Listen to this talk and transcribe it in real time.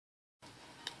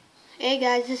Hey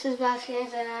guys, this is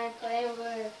Baskins and I'm playing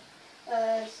with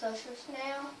Social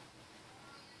Snail.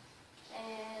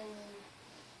 And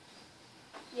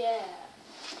yeah.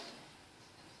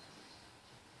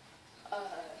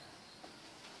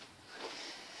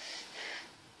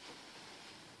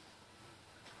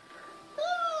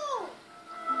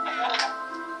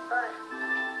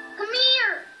 Come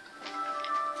here!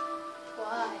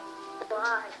 Why?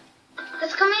 Why?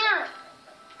 Just come here!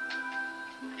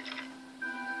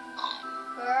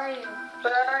 Where are you?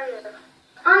 Where are you?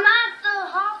 I'm at the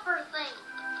hopper thing.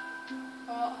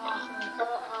 Oh,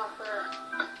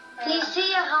 Hopper. Do you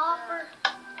see a hopper?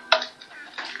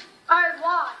 Alright,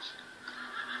 watch.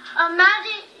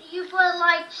 Imagine you put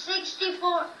like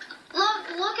 64.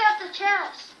 Look at the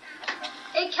chest.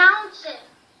 It counts it.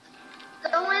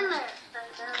 Go in there.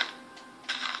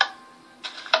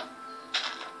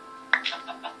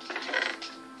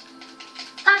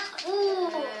 That's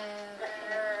cool.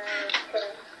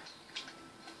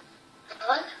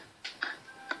 What?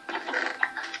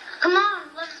 Come on,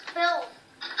 let's build.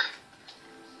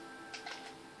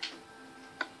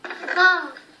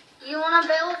 Come, you wanna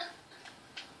build?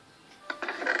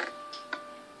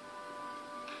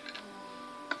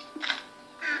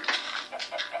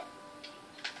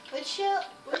 Which show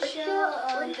the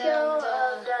Rubik's Cube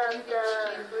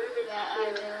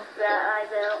that I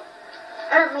built?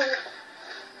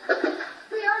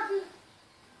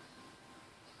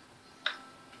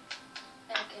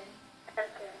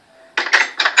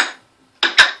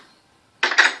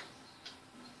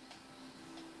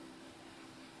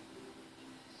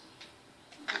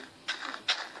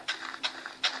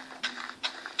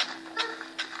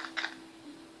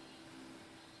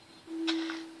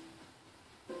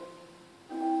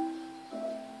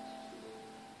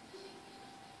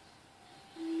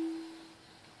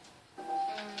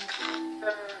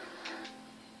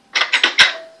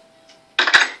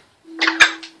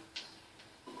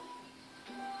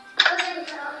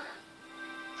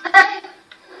 Okay.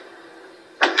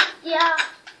 Yeah.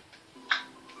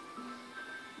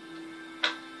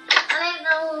 I didn't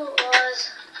know who it was.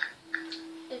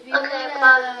 If you Okay,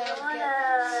 wanna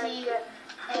see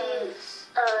his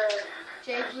J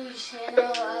Blue's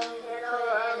channel, I'll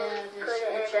put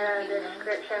it in the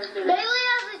description below. Bailey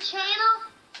has a channel?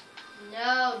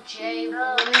 No, J Blue.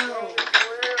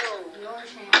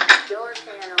 Your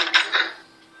channel.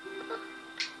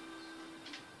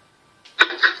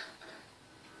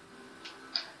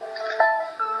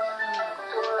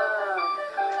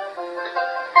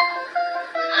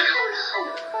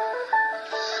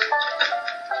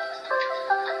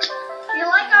 You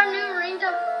like our new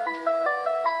ringtone?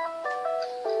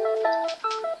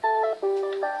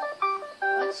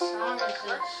 What song is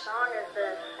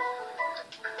this?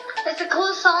 It's a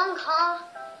cool song, huh?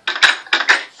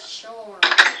 Sure.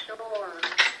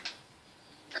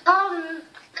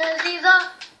 Cause he's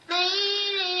a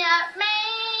maniac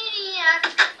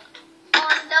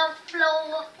on the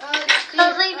floor.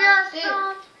 Cause he just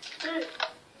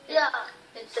yeah.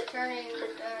 It's turning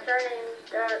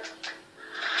dark.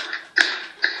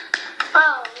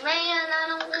 Oh man, I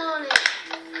don't want it.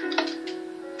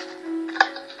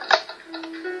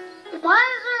 Why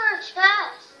is there a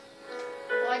chest?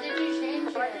 Why did you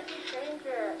change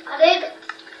it? I did.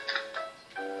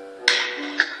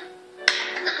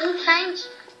 Who changed?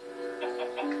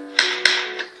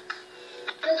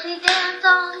 Does he dance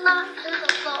all night to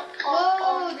the floor?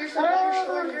 Oh, there's a butter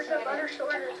sword There's a inside butter it.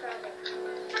 sword inside it.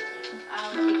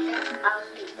 I'll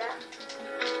take that.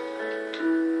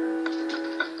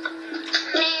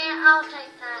 Yeah, I'll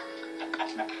take that.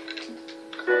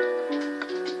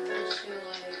 It's too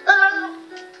late.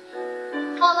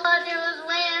 All I do is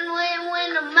win,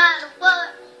 no matter what.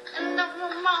 And no more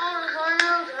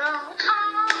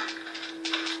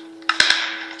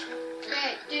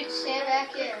Okay, dude, stand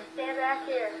back here.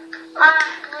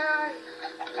 Alright, where are you?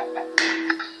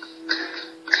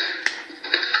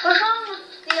 What's wrong with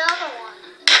the other one?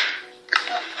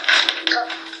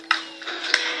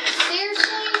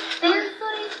 Seriously?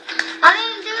 Seriously? I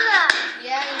didn't do that.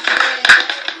 Yeah,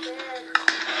 you did.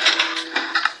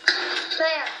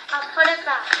 There, I'll put it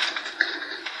back.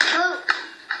 Move.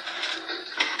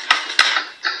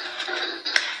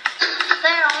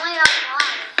 There, only that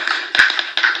one.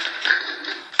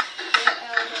 Get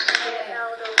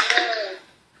out of the way.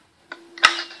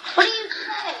 What do you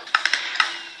say?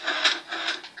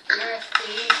 You're a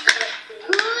thief.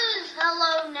 Who is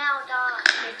hello now, dog?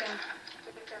 Chicken.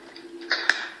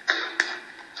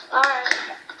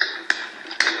 Alright.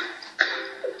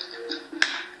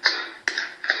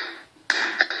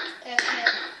 Okay.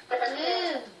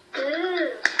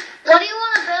 Dude, What do you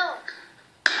want to build?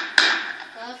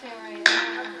 nothing right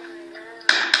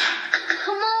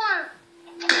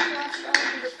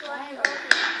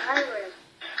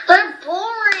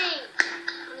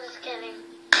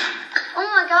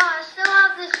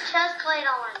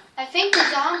I think the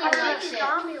zombie likes it.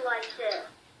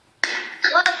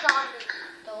 What zombie?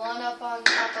 The one up on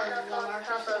top of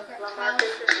Lamarcus'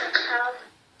 house.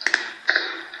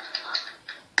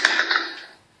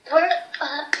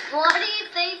 Why do you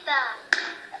think that?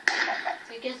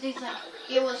 Because he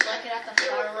was looking at the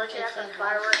fireworks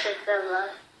instead of us.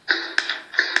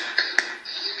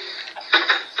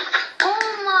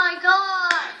 Oh my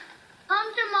God!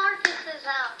 Come to Marcus's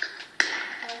house.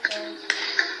 Okay.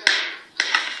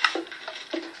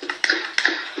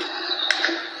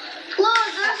 Look,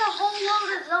 there's a whole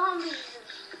load of zombies.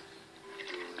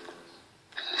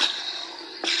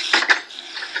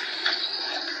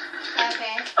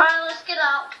 Okay. Alright, let's get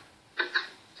out.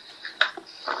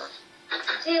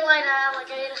 See you later,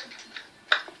 alligator.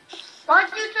 Why'd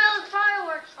you throw the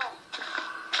fireworks off?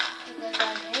 Because I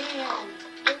can.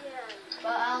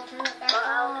 But I'll turn it back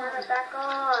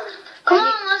on. Come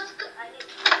on, let's go. I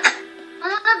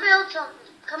want to build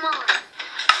something. Come on.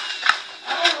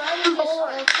 Alright, just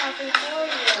build something for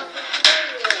you.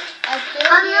 I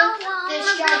built this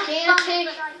gigantic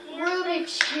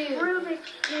Rubik's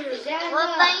Cube. Is that well,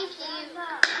 enough? thank you.